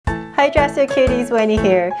Hi Drastic Cuties, Wendy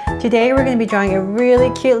here. Today we're going to be drawing a really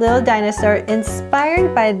cute little dinosaur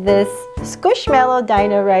inspired by this Squishmallow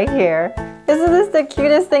dino right here. Isn't this the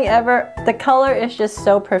cutest thing ever? The color is just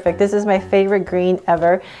so perfect. This is my favorite green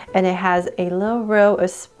ever, and it has a little row of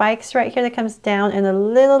spikes right here that comes down and a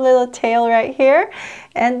little tail right here,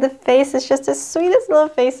 and the face is just the sweetest little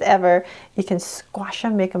face ever. You can squash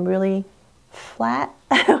them, make them really flat,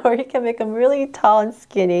 or you can make them really tall and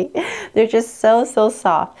skinny. They're just so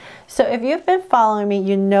soft. So if you've been following me,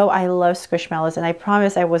 you know I love Squishmallows, and I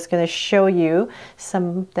promised I was going to show you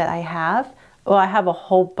some that I have. Well, I have a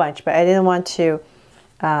whole bunch, but I didn't want to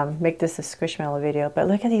make this a Squishmallow video. But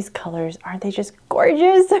look at these colors. Aren't they just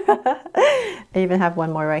gorgeous? I even have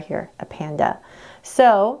one more right here, a panda.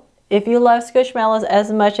 So if you love Squishmallows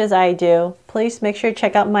as much as I do, please make sure to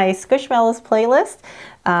check out my Squishmallows playlist.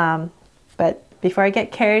 But before I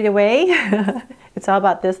get carried away, it's all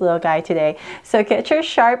about this little guy today. So get your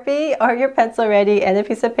Sharpie or your pencil ready and a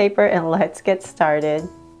piece of paper, and let's get started.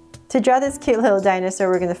 To draw this cute little dinosaur,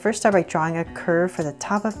 we're going to first start by drawing a curve for the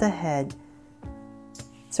top of the head.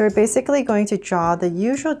 So we're basically going to draw the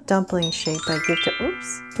usual dumpling shape I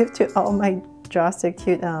give to all my Draw So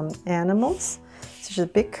Cute animals. So just a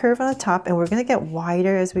big curve on the top, and we're going to get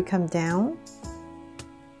wider as we come down.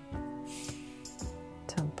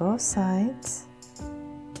 On both sides,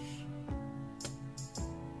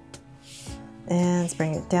 and let's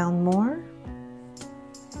bring it down more.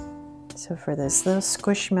 So for this little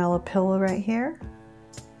Squishmallow pillow right here,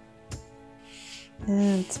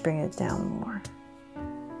 and let's bring it down more,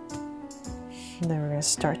 and then we're going to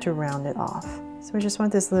start to round it off. So we just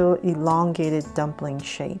want this little elongated dumpling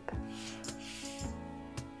shape,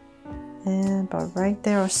 and about right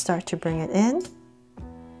there I'll start to bring it in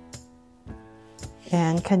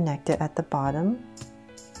and connect it at the bottom,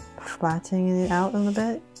 flattening it out a little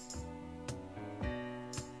bit.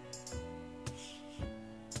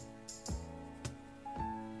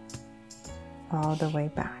 All the way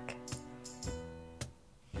back.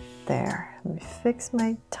 There. Let me fix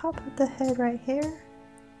my top of the head right here.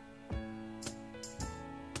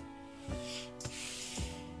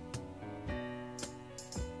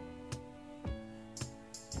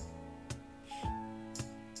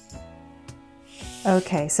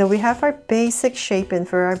 Okay, so we have our basic shape in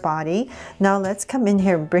for our body. Now let's come in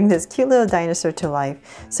here and bring this cute little dinosaur to life.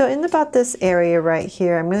 So in about this area right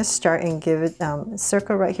here, I'm going to start and give it a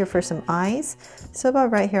circle right here for some eyes. So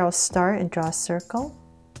about right here, I'll start and draw a circle.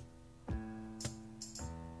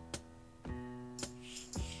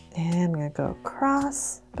 And I'm going to go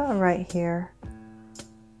across about right here.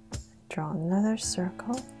 Draw another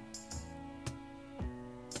circle.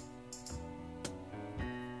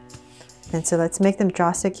 And so let's make them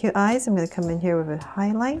Draw So Cute eyes. I'm going to come in here with a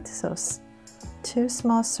highlight, so 2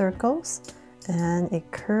 small circles and a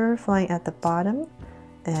curved line at the bottom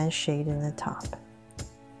and shade in the top.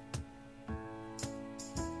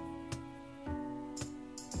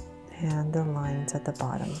 And the lines at the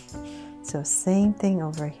bottom. So same thing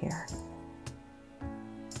over here.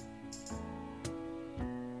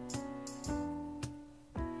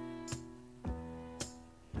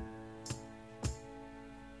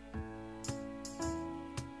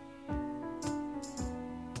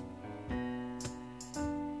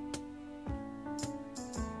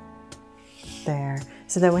 There.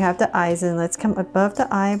 So then we have the eyes, and let's come above the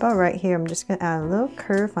eye about right here. I'm just going to add a little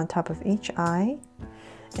curve on top of each eye.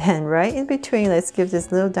 And right in between, let's give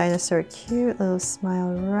this little dinosaur a cute little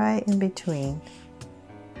smile right in between.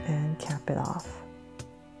 And cap it off.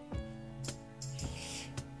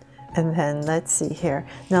 And then let's see here.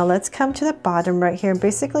 Now let's come to the bottom right here. I'm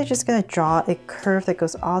basically just going to draw a curve that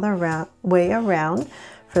goes all the way around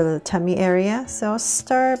for the tummy area. So I'll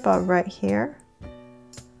start about right here.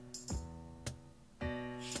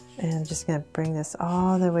 And I'm just going to bring this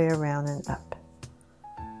all the way around and up.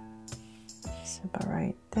 So about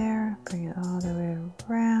right there, bring it all the way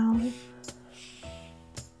around.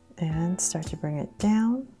 And start to bring it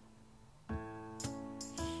down.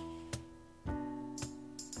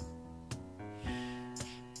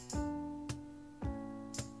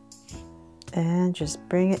 And just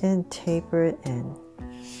bring it in, taper it in.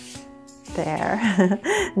 There.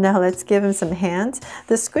 Now let's give him some hands.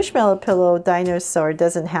 The Squishmallow pillow dinosaur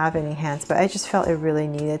doesn't have any hands, but I just felt it really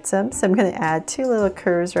needed some. So I'm going to add 2 little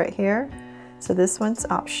curves right here. So this one's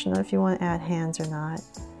optional if you want to add hands or not.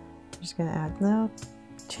 I'm just going to add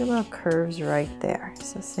 2 little curves right there.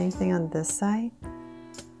 So same thing on this side.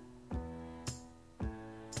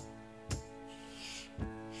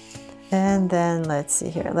 And then let's see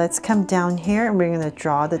here. Let's come down here and we're going to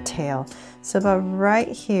draw the tail. So about right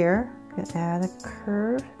here, I'm going to add a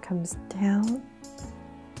curve, comes down.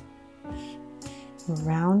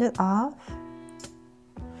 round it off,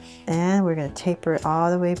 and we're going to taper it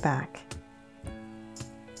all the way back.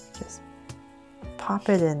 Just pop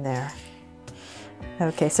it in there.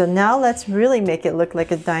 Okay, so now let's really make it look like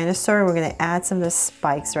a dinosaur. We're going to add some of the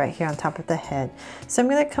spikes right here on top of the head. So I'm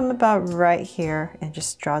going to come about right here and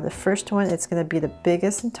just draw the first one. It's going to be the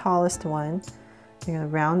biggest and tallest one. You're going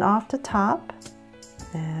to round off the top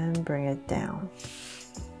and bring it down.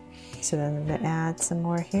 So then I'm going to add some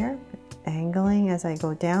more here, angling as I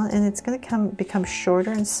go down, and it's going to become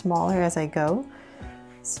shorter and smaller as I go.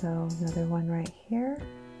 So another one right here.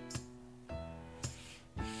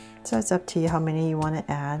 So it's up to you how many you want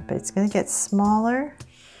to add, but it's going to get smaller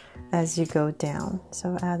as you go down.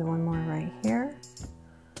 So add one more right here.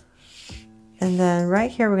 And then right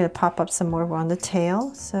here we're going to pop up some more on the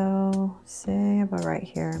tail. So say about right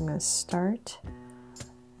here I'm going to start.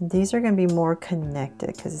 And these are going to be more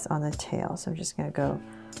connected because it's on the tail. So I'm just going to go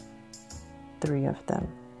 3 of them.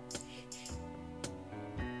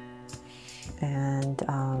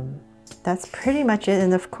 And that's pretty much it.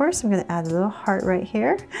 And of course I'm going to add a little heart right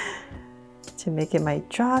here to make it my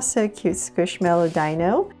Draw So Cute Squishmallow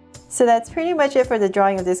Dino. So that's pretty much it for the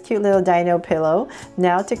drawing of this cute little dino pillow.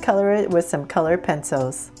 Now to color it with some color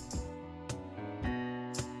pencils.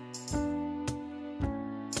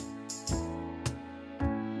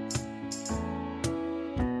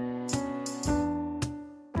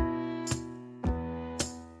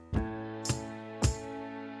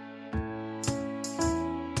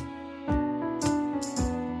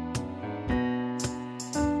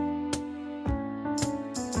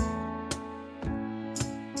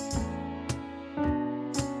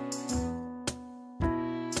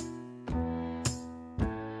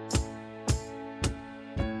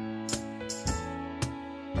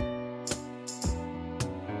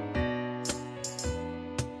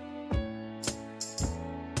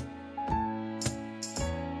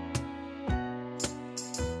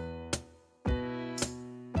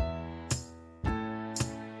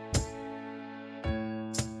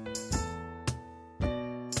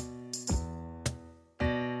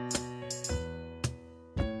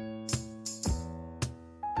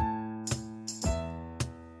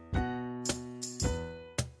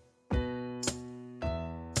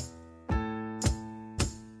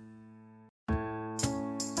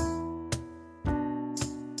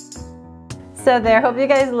 So there, hope you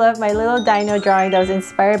guys love my little dino drawing that was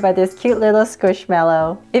inspired by this cute little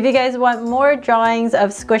Squishmallow. If you guys want more drawings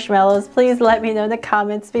of Squishmallows, please let me know in the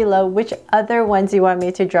comments below which other ones you want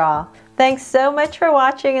me to draw. Thanks so much for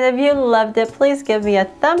watching, and if you loved it, please give me a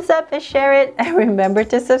thumbs up and share it, and remember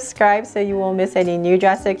to subscribe so you won't miss any new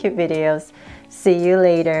Draw So Cute videos. See you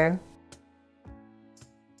later.